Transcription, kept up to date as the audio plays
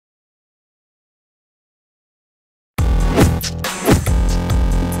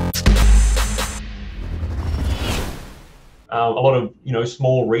a lot of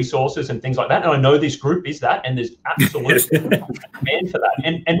small resources and things like that. And I know this group is that, and there's absolutely demand for that.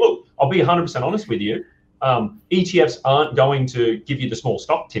 And look, I'll be 100% honest with you. ETFs aren't going to give you the small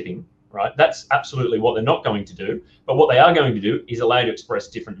stock tipping, right? That's absolutely what they're not going to do. But what they are going to do is allow you to express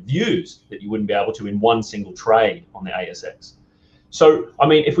different views that you wouldn't be able to in one single trade on the ASX. So, I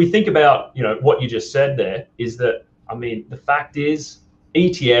mean, if we think about, what you just said there, is that, I mean, the fact is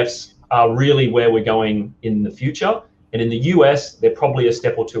ETFs are really where we're going in the future. And in the US, they're probably a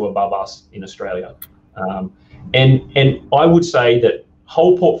step or two above us in Australia. And I would say that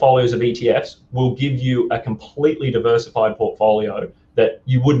whole portfolios of ETFs will give you a completely diversified portfolio that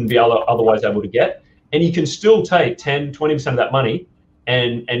you wouldn't be otherwise able to get. And you can still take 10, 20% of that money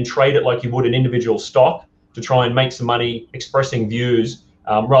and trade it like you would an individual stock to try and make some money expressing views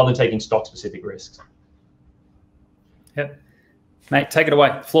rather than taking stock-specific risks. Yep. Mate, take it away.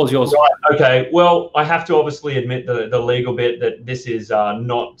 The floor's yours. Right. Okay. Well, I have to obviously admit the legal bit that this is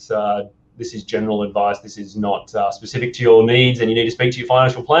this is general advice. This is not specific to your needs, and you need to speak to your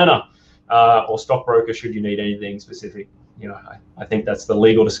financial planner or stockbroker should you need anything specific. I think that's the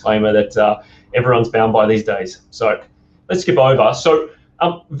legal disclaimer that everyone's bound by these days. So let's skip over. So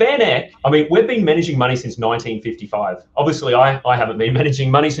VanEck, I mean, we've been managing money since 1955. Obviously, I haven't been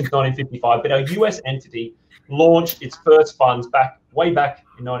managing money since 1955, but our US entity launched its first funds way back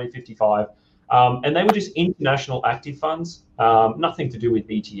in 1955. And they were just international active funds, nothing to do with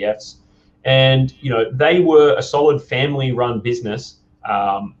ETFs. And, they were a solid family-run business,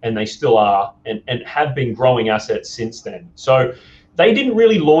 and they still are, and have been growing assets since then. So they didn't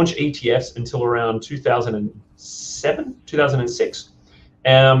really launch ETFs until around 2007, 2006.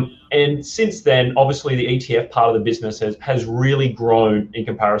 And since then, obviously, the ETF part of the business has really grown in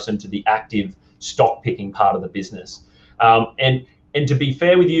comparison to the active stock picking part of the business. And to be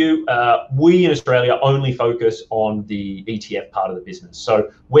fair with you, we in Australia only focus on the ETF part of the business.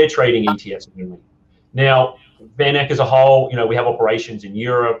 So we're trading ETFs only. Now, VanEck as a whole, we have operations in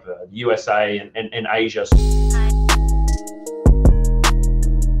Europe, the USA, and Asia.